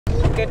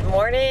Good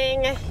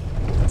morning.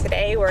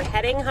 Today we're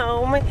heading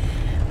home.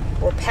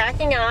 We're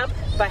packing up,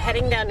 but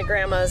heading down to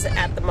Grandma's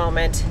at the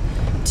moment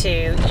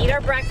to eat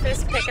our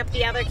breakfast, pick up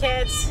the other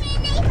kids.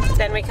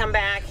 Then we come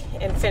back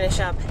and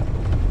finish up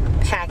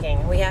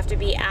packing. We have to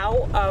be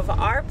out of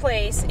our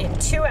place in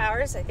 2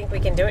 hours. I think we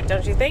can do it,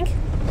 don't you think?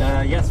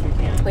 Yes, we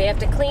can. We have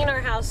to clean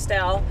our house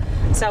still.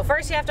 So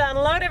first you have to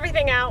unload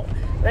everything out,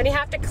 then you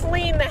have to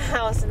clean the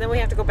house, and then we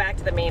have to go back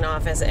to the main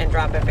office and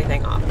drop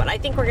everything off. But I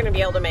think we're gonna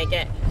be able to make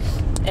it.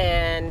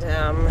 And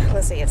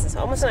let's see, it's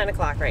almost 9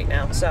 o'clock right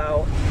now.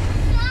 So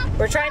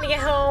we're trying to get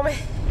home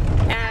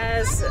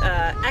as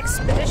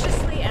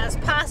expeditiously as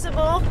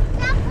possible.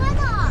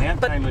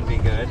 Nap time would be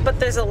good. But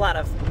there's a lot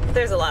of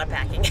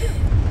packing.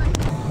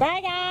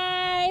 Bye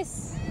guys.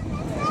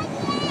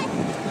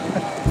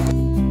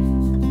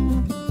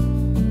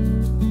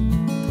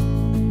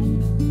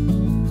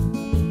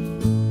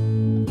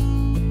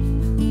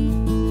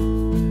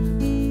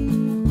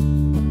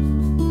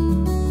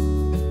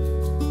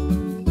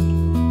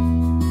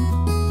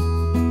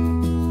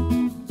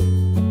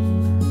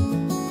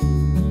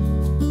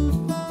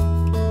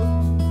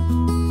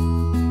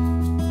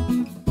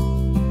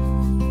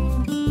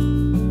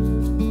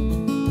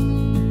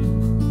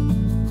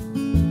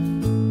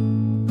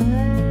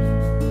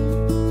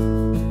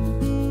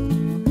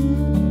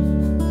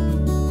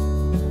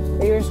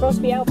 Supposed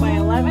to be out by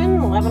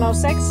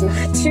 11:06,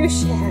 not too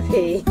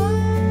shabby.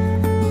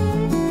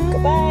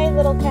 Goodbye,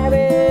 little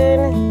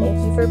cabin.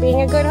 Thank you for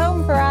being a good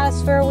home for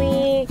us for a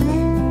week.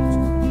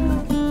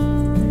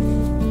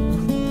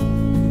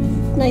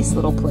 Nice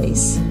little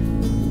place.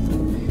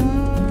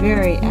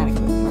 Very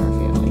adequate for our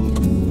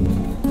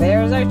family.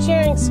 There's our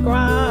cheering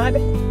squad.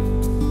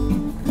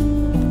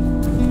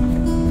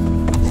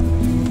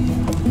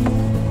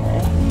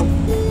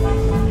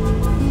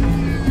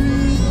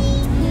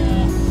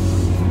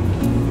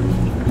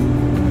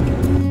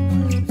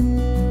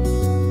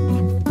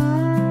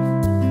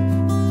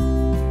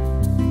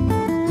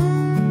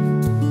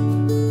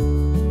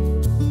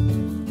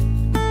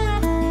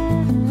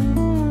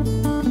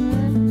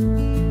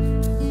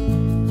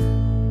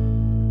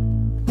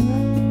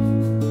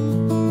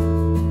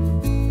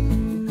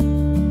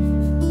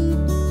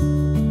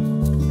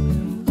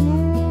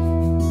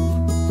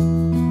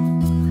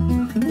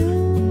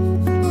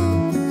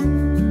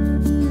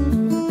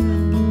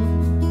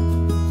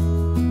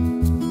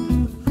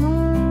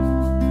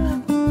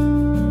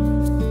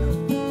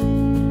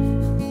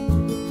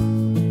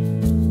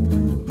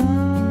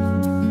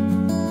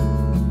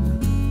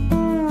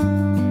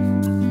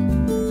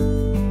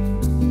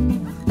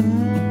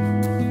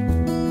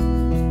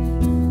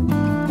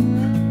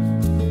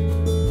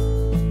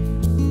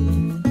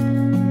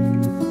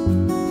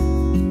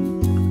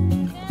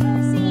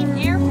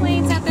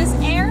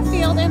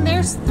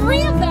 There's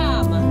 3 of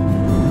them!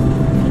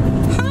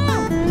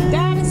 Huh!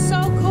 That is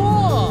so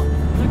cool!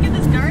 Look at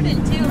this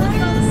garden too, look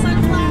at all the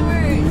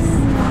sunflowers!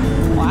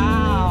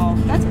 Wow,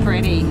 that's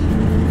pretty.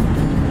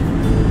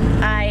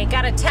 I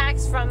got a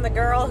text from the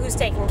girl who's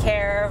taking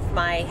care of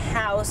my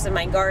house and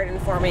my garden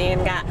for me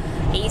and got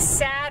a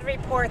sad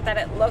report that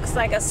it looks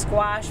like a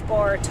squash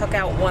borer took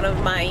out one of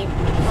my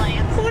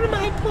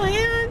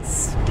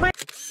plants.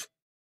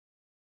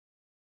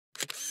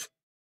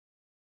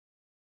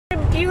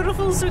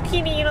 Beautiful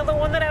zucchini, you know, the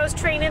one that I was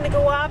training to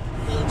go up.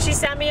 She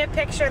sent me a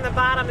picture and the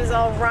bottom is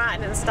all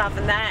rotten and stuff,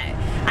 and that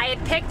I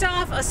had picked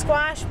off a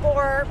squash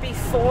borer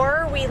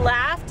before we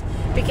left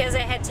because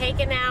it had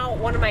taken out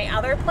one of my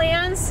other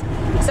plants.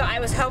 So I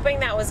was hoping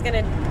that was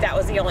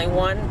the only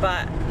one,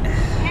 but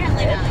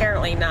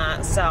apparently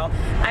not. So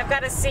I've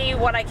got to see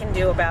what I can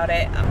do about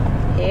it.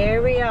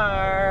 Here we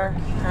are.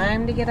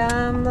 Time to get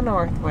on the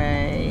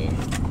Northway.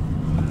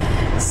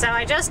 So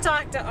I just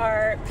talked to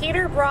Art.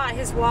 Peter brought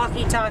his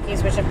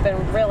walkie-talkies, which have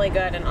been really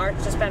good, and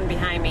Art's just been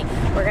behind me.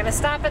 We're gonna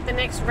stop at the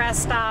next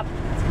rest stop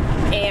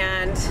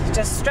and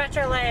just stretch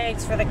our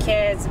legs for the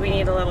kids. We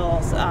need a little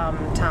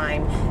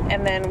time.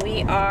 And then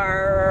we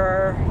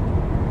are,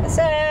 it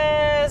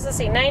says, let's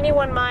see,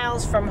 91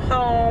 miles from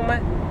home,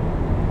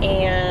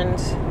 and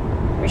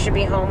we should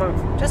be home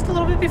just a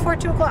little bit before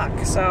 2 o'clock,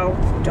 so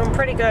doing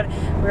pretty good.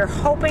 We were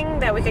hoping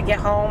that we could get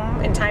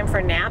home in time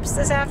for naps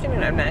this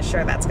afternoon. I'm not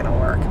sure that's gonna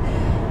work,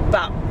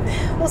 but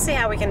we'll see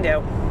how we can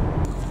do.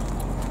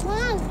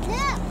 Mom,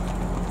 look!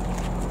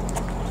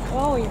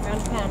 Oh, you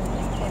found a pen.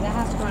 Okay, that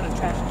has to go in a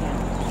trash can.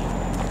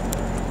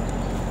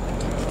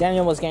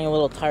 Daniel was getting a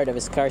little tired of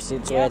his car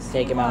seat, so we had to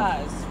take him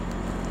out.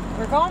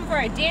 We're going for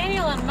a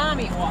Daniel and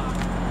Mommy walk.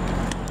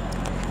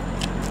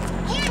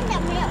 And a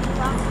milk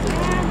walk.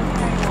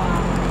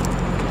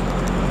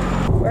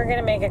 We're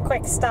gonna make a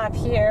quick stop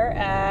here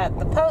at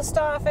the post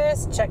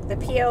office, check the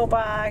P.O.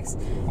 box,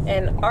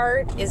 and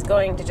Art is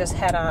going to just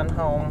head on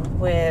home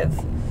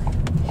with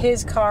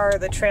his car,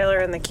 the trailer,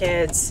 and the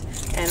kids,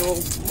 and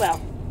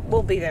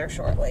we'll be there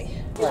shortly.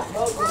 Look at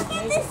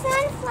the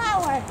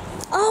sunflower.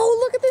 Oh,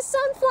 look at the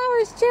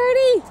sunflowers,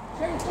 Charity!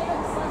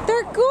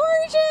 They're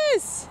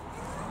gorgeous!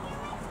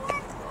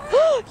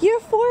 Your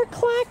 4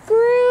 o'clock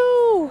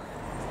grew!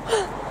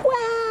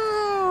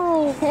 Wow!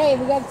 Wow. Hey,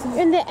 we got some.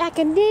 And the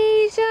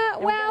echinacea.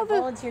 And Wow. we got a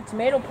volunteer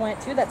tomato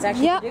plant too that's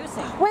actually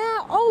producing.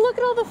 Wow. Oh, look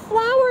at all the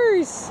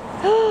flowers.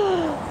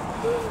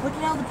 Look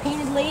at all the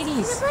painted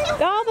ladies.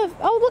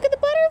 Oh, look at the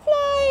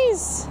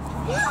butterflies.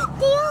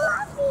 Do you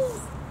love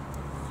these?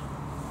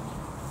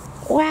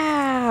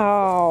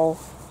 Wow.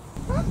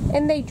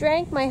 And they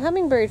drank my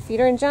hummingbird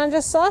feeder, and John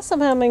just saw some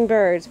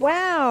hummingbirds.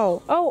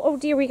 Wow. Oh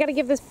dear, we got to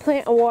give this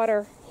plant a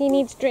water. He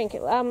needs drink.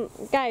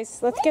 Guys,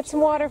 let's get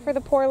some water for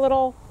the poor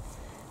little...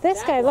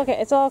 This guy, look,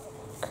 it's all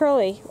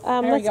curly.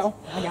 There we go.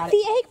 I got it.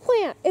 The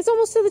eggplant is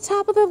almost to the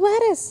top of the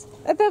lettuce,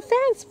 the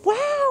fence.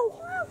 Wow.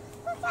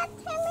 Look at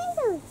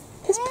tomatoes.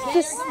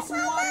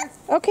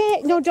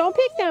 Okay, no, don't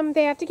pick them.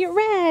 They have to get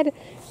red.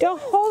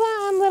 Don't hold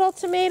on, little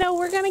tomato.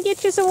 We're gonna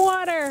get you some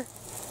water.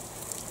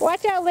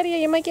 Watch out, Lydia.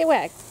 You might get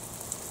wet.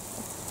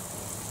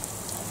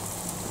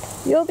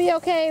 You'll be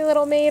okay,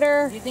 little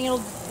mater. Do you think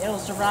it'll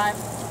survive?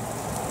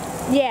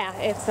 Yeah,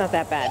 it's not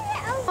that bad.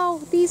 Oh,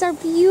 these are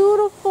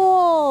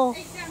beautiful.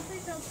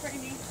 Please don't spray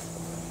me.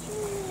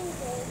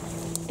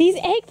 These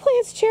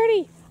eggplants,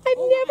 Charity. I've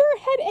never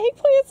had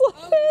eggplants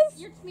like this.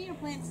 Your tomato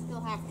plant's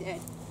still half dead.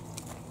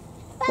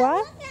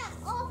 What?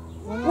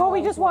 Well,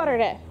 we just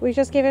watered it. We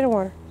just gave it a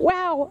water.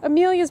 Wow,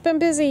 Amelia's been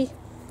busy.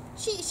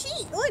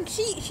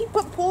 She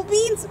put pole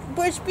beans,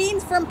 bush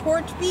beans from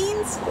porch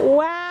beans.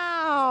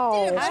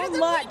 Wow.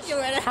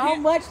 How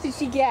much did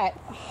she get?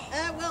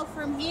 Well,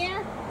 from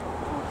here.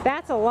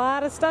 That's a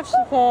lot of stuff she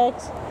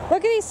picked.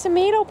 Look at these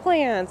tomato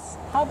plants.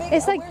 How big?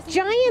 It's like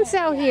giants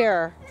out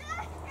here.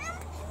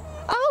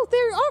 Oh,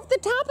 they're off the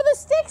top of the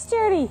sticks,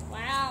 Charity.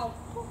 Wow.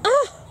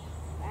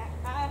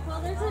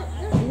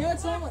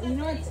 You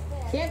know what?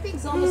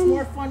 Camping's almost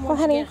more fun once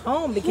you get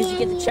home because you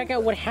get to check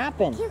out what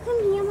happened. Here,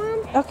 come here,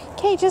 Mom.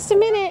 Okay, just a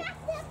minute.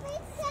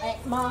 Hey,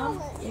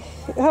 Mom.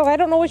 Oh, I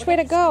don't know which way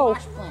to go.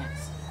 Squash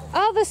plants.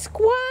 Oh, the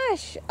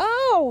squash.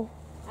 Oh.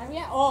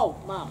 Oh,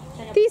 Mom.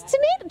 Check out These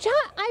tomatoes.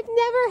 John, I've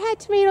never had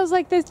tomatoes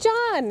like this.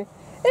 John,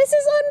 this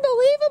is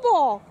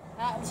unbelievable.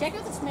 Check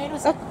out the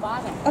tomatoes at the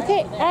bottom.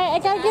 Okay, I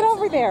gotta get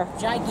over there.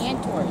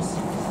 Gigantors.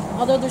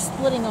 Although they're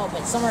splitting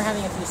open. Some are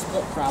having a few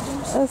split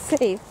problems. Let's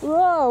see.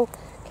 Whoa.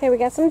 Okay, we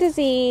got some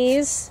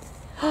disease.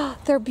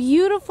 They're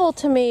beautiful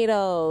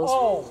tomatoes.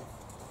 Oh,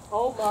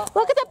 Mom.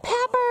 Look at the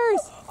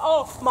peppers.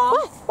 Oh, Mom.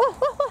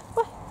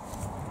 What?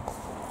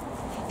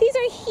 These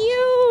are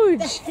huge.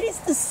 That is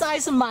the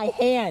size of my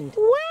hand.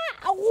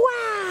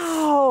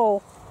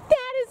 Wow.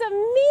 That is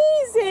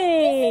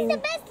amazing. This is the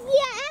best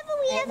year ever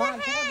we ever Mom,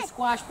 check out had. the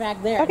squash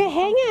back there. Okay,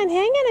 hang on.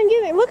 I'm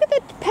getting. Look at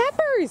the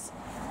peppers.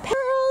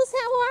 Pearls,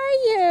 how are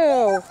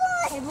you?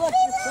 Hey, look,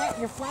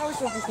 your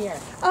flowers over here.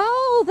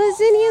 Oh, the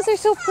zinnias are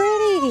so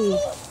pretty.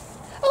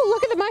 Oh,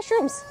 look at the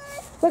mushrooms.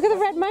 Look at the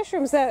red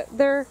mushrooms.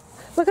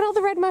 Look at all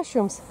the red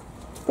mushrooms.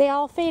 They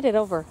all faded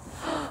over.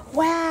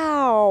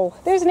 Wow.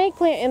 There's an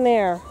eggplant in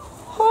there.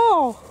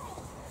 Oh.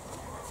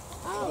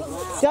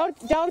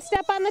 Don't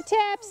step on the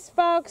tips,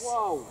 folks.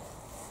 Whoa.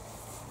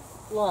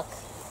 Look.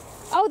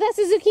 Oh, that's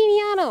a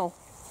zucchiniano.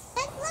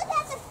 Let's look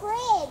at the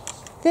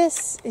fridge.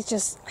 This is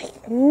just like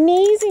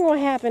amazing what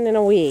happened in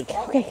a week.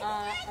 Okay.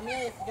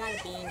 Amelia forgot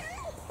a bean.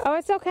 Oh,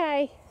 it's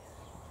okay.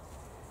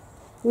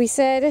 We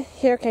said,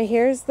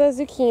 here's the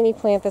zucchini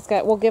plant that's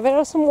got, we'll give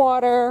it some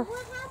water.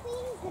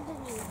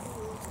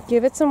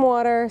 Give it some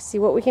water, see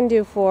what we can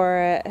do for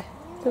it.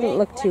 Doesn't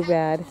look too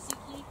bad.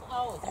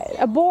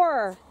 A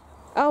borer.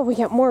 Oh, we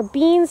got more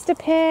beans to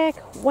pick.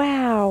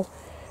 Wow.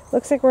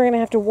 Looks like we're going to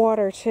have to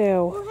water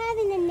too. We're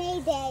having a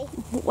May day.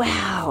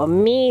 Wow,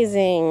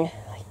 amazing.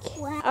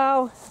 Wow.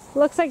 Oh,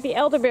 looks like the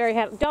elderberry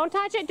had, don't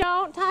touch it,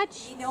 don't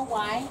touch. You know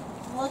why?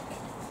 Look.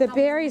 The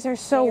berries are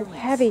so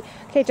heavy.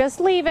 Okay, just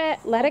leave it.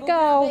 Let it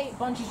go.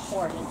 Bungee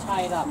cord and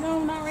tie it up.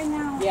 No, not right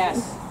now.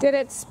 Yes. Did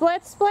it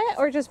split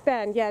or just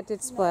bend? Yeah, it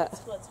did split.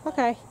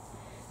 Okay.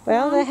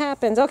 Well, that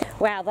happens. Okay.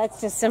 Wow, that's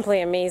just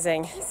simply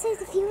amazing.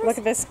 Look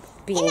at this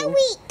bean. In a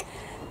week.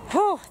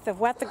 Oh,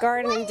 what the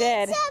gardening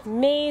did.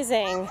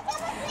 Amazing.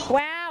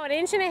 Wow, 1.5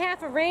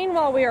 inches of rain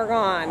while we were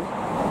gone.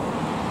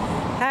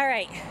 All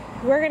right,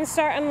 we're going to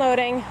start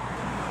unloading.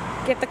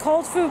 Get the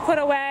cold food put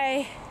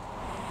away.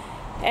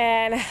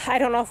 And I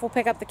don't know if we'll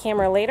pick up the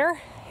camera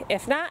later.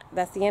 If not,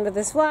 that's the end of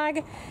this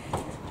vlog.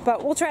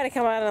 But we'll try to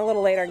come on a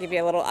little later and give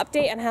you a little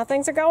update on how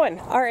things are going.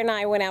 Art and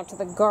I went out to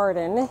the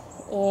garden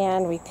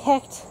and we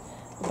picked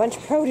a bunch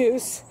of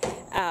produce.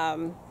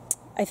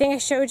 I think I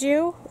showed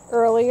you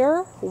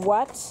earlier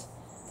what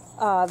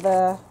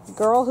the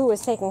girl who was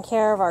taking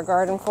care of our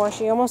garden for,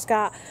 she almost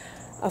got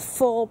a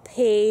full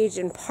page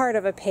and part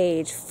of a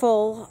page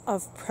full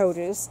of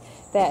produce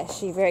that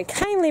she very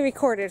kindly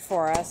recorded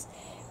for us.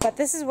 But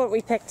this is what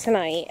we picked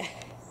tonight.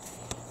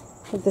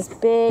 With this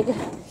big,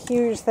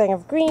 huge thing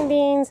of green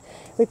beans.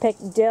 We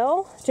picked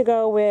dill to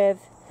go with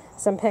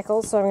some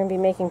pickles. So I'm going to be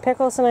making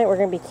pickles tonight. We're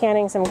going to be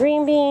canning some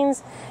green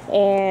beans.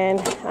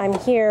 And I'm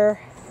here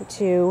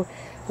to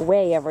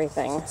weigh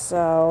everything.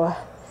 So,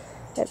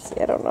 let's see,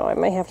 I don't know. I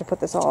might have to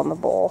put this all in the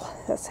bowl.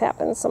 This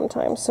happens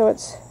sometimes. So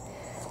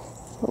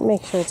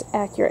make sure it's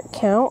accurate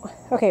count.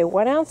 Okay,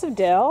 1 ounce of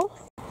dill.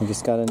 We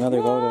just got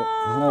another load of...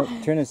 No,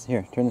 turn this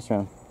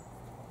around.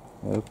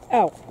 Nope.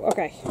 Oh,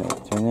 okay.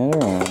 Right, turn that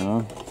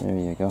around. There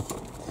you go.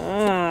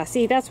 Ah,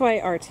 see, that's why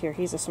Art's here.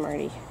 He's a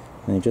smarty.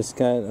 And I just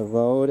got a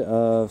load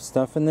of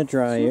stuff in the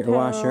dryer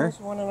washer.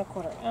 1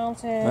 1/4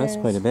 ounces. That's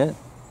quite a bit.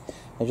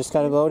 I just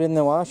got a load in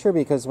the washer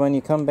because when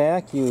you come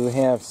back, you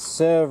have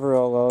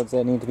several loads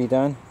that need to be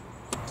done.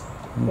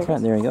 Okay,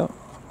 there we go.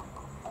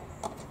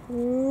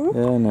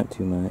 Not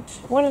too much.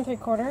 1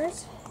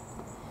 3/4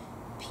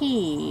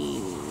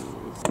 peas.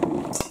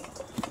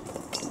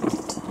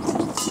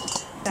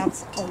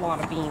 That's a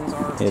lot of beans,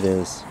 Art. It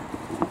is.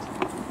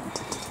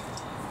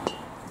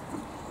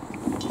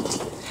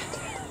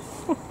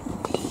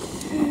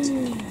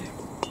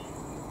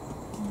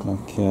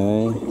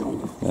 Okay.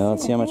 Well,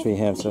 let's see how much we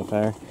have so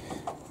far.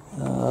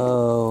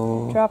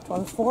 Oh. Dropped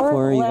one.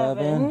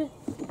 411.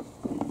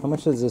 How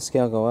much does the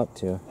scale go up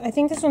to? I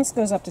think this one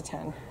goes up to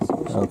 10.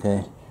 So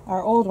okay.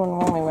 Our old one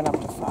only went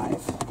up to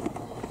 5.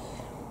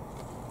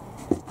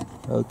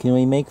 Oh, can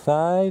we make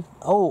 5?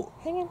 Oh.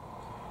 Hang on.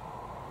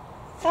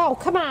 Oh,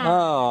 come on.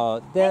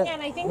 Oh, hang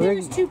on. I think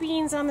there's 2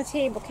 beans on the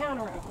table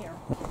counter out here.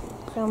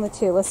 Found the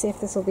 2. Let's see if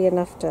this will be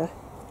enough to...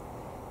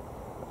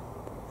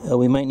 Oh,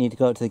 we might need to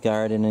go out to the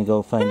garden and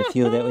go find a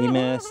few that we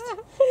missed.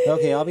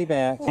 Okay, I'll be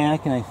back.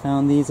 And I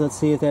found these. Let's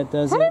see if that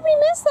does it. How did we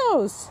miss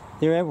those?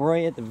 They're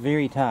right at the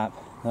very top.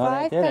 Oh,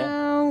 5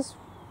 pounds,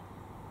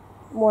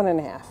 1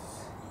 1/2.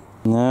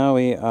 Now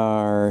we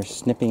are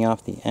snipping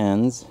off the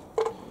ends.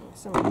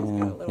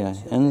 Yeah,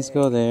 ends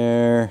go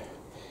there.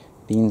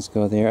 Beans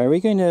go there. Are we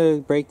going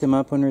to break them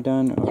up when we're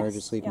done, or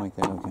just leave them like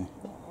that? Okay.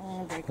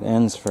 But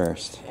ends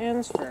first.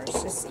 Ends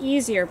first. It's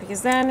easier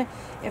because then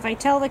if I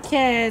tell the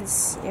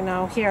kids, you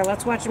know, here,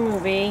 let's watch a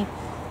movie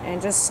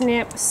and just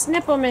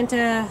snip them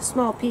into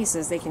small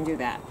pieces, they can do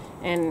that.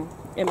 And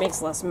it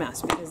makes less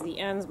mess because the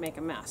ends make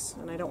a mess.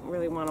 And I don't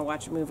really want to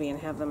watch a movie and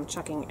have them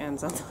chucking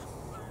ends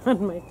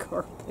on my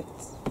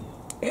carpets.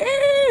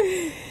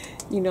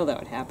 You know that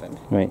would happen.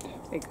 Right.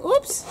 Like,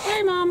 oops,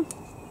 sorry, Mom.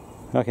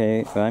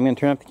 Okay, so I'm going to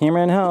turn off the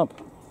camera and help.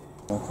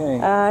 Okay.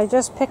 I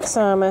just picked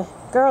some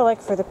garlic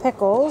for the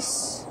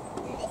pickles,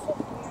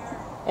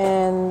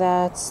 and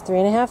that's 3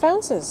 1/2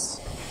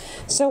 ounces.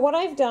 So what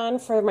I've done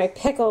for my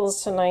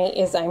pickles tonight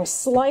is I'm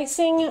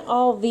slicing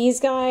all these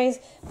guys,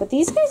 but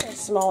these guys are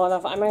small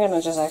enough. I'm going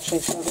to just actually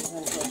throw these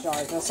into a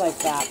jar, just like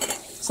that.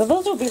 So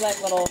those will be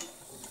like little,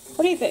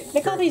 what do you think?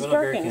 They call these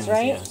gherkins,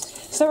 right? Yes.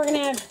 So we're going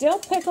to have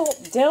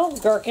dill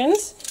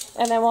gherkins,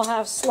 and then we'll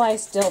have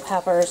sliced dill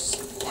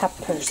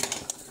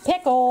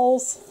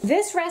pickles.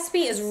 This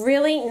recipe is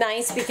really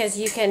nice because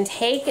you can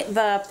take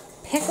the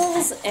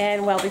pickles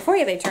and, well,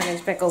 before they turn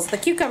into pickles, the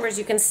cucumbers,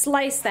 you can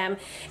slice them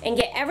and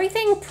get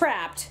everything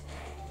prepped.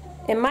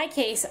 In my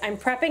case, I'm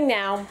prepping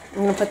now.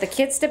 I'm going to put the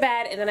kids to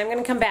bed, and then I'm going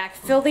to come back,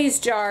 fill these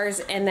jars,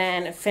 and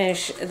then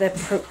finish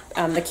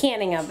the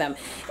canning of them.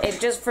 It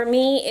just, for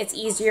me, it's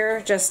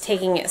easier just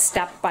taking it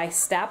step by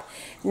step.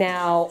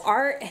 Now,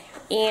 Art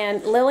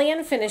and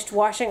Lillian finished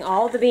washing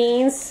all the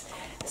beans.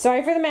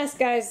 Sorry for the mess,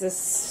 guys.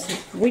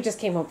 We just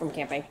came home from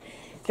camping.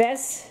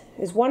 This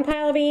is 1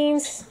 pile of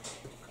beans.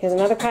 Here's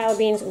another pile of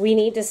beans. We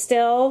need to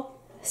still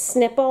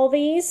snip all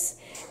these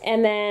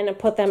and then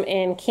put them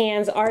in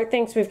cans. Art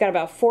thinks we've got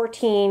about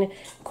 14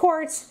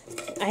 quarts.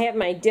 I have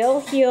my dill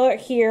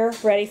here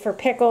ready for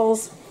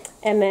pickles,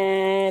 and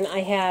then I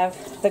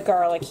have the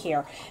garlic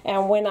here.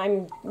 And when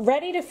I'm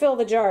ready to fill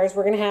the jars,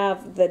 we're going to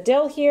have the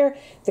dill here,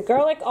 the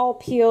garlic all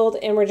peeled,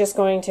 and we're just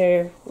going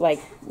to, like,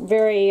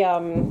 very,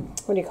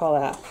 what do you call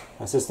that?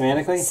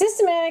 Systematically?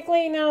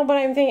 Systematically, no, but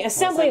I'm thinking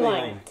assembly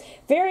line.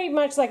 Very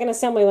much like an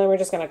assembly line. We're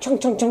just going to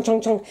chunk, chunk, chunk,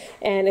 chunk, chunk,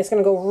 and it's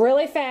going to go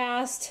really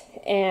fast,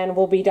 and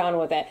we'll be done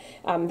with it.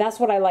 That's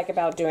what I like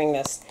about doing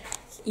this.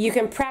 You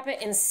can prep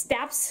it in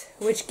steps,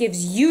 which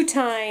gives you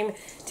time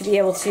to be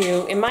able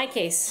to, in my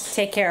case,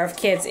 take care of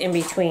kids in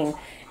between.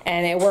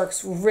 And it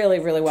works really,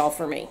 really well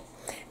for me.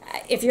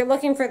 If you're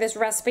looking for this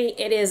recipe,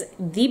 it is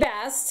the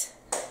best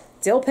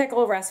dill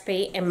pickle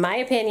recipe, in my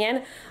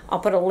opinion. I'll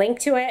put a link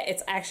to it.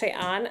 It's actually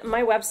on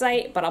my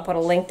website, but I'll put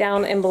a link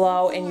down in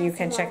below, and you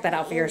can check that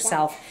out for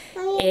yourself.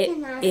 It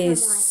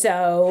is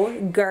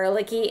so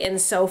garlicky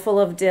and so full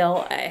of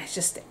dill. It's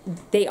just,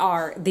 they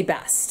are the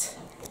best.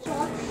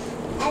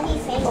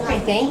 Okay,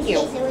 thank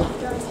you.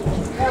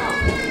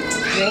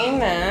 Doing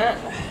that.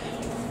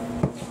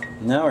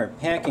 Now we're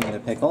packing the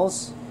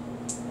pickles.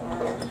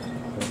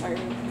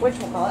 Which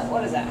we'll call it?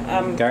 What is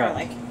that?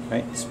 Garlic.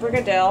 Right. Sprig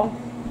of dill.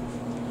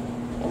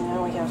 And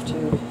now we have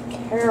to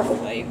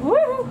carefully.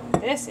 Woo!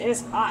 This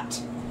is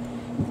hot.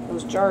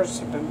 Those jars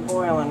have been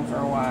boiling for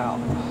a while.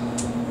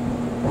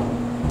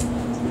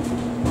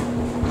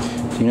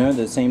 Do you know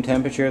the same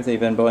temperature if they've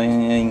been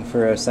boiling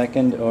for a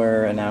second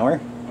or an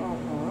hour?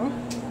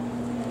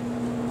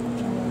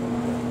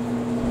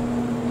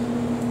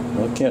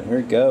 Look at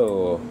her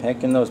go,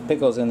 packing those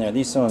pickles in there.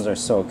 These ones are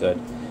so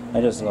good.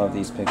 I just love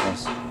these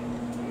pickles.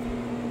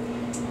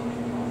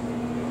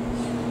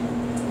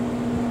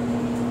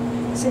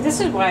 See, this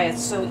is why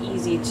it's so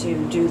easy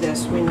to do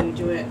this when you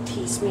do it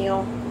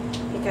piecemeal,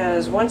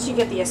 because once you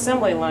get the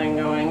assembly line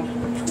going,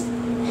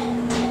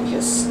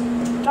 just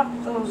stuff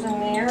those in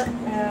there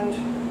and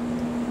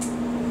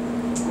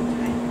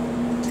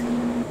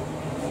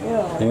there we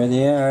go. There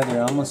they are.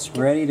 They're almost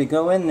ready to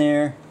go in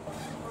there.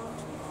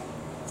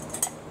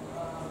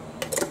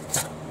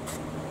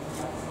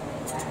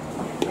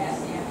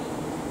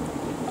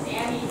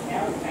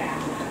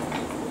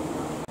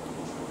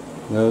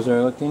 Those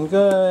are looking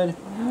good.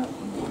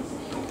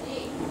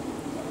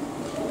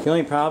 The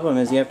only problem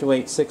is you have to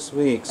wait 6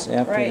 weeks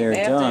after they're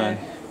done.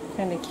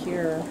 Kind of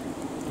cure.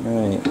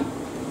 Right.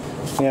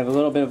 We have a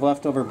little bit of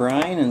leftover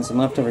brine and some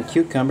leftover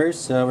cucumbers,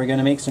 so we're going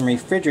to make some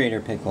refrigerator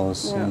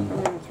pickles. Yeah, I'm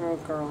going to throw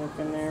garlic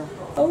in there.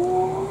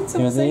 Oh, it's so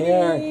There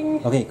exciting.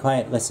 they are. Okay,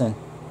 quiet, listen.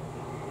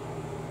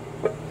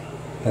 I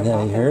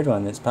thought you heard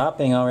one that's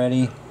popping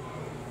already.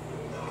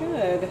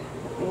 Good.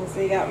 That means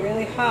they got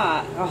really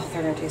hot. Oh,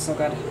 they're going to taste so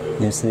good.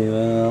 Yes, they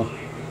will.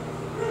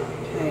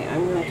 Okay,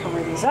 I'm going to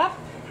cover these up.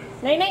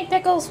 Night-night,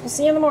 pickles. We'll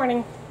see you in the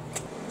morning.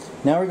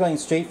 Now we're going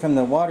straight from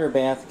the water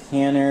bath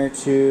canner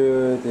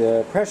to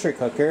the pressure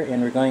cooker,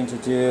 and we're going to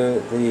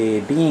do the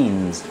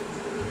beans.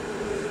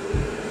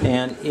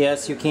 And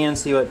yes, you can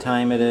see what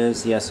time it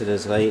is. Yes, it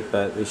is late,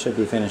 but we should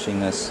be finishing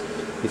this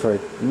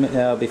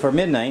before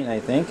midnight, I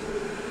think.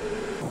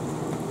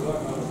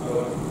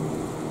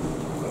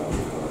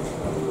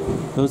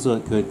 Those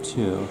look good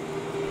too.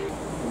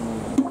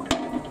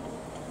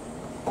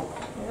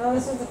 Well,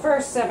 this is the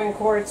first 7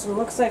 quarts, and it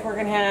looks like we're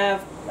going to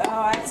have,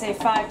 I'd say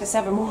 5 to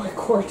 7 more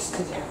quarts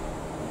to do.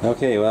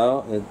 Okay,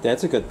 well,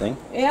 that's a good thing.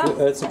 Yeah.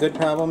 That's a good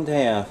problem to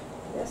have.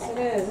 Yes, it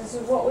is. This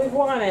is what we've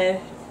wanted.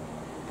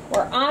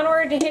 We're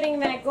onward to hitting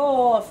that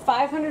goal of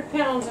 500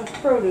 pounds of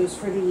produce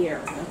for the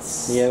year.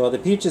 Yeah, well, the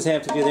peaches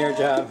have to do their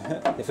job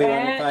if we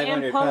want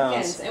 500 and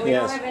pumpkins. pounds. And we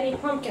don't have any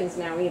pumpkins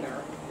now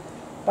either.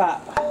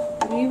 But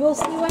we will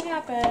see what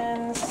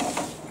happens.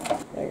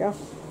 There you go.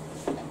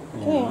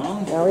 Okay,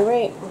 now we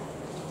wait.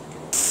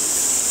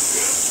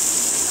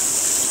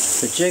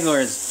 The jiggler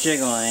is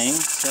jiggling,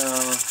 so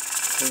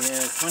we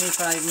have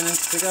 25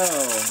 minutes to go,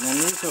 and then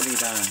these will be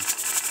done.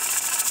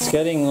 It's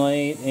getting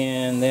late,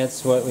 and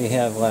that's what we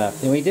have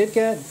left. And we did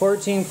get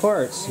 14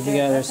 quarts. We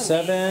got our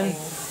 7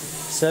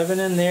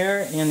 in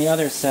there, and the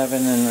other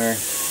 7, and we're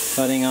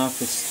letting off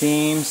the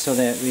steam so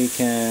that we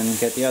can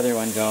get the other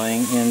one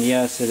going. And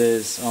yes, it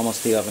is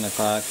almost 11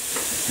 o'clock,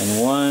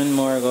 and one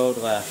more load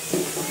left.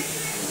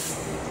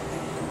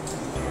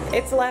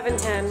 It's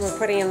 11:10. We're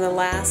putting in the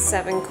last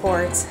 7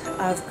 quarts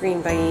of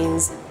green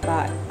beans,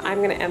 but I'm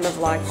going to end the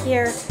vlog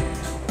here.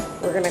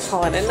 We're going to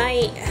call it a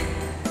night.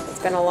 It's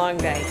been a long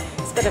day.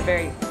 It's been a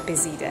very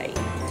busy day.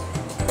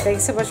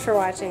 Thanks so much for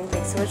watching.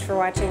 Thanks so much for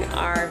watching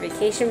our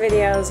vacation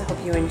videos. I hope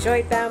you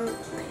enjoyed them,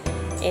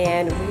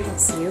 and we will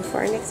see you for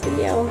our next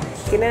video.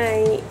 Good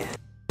night.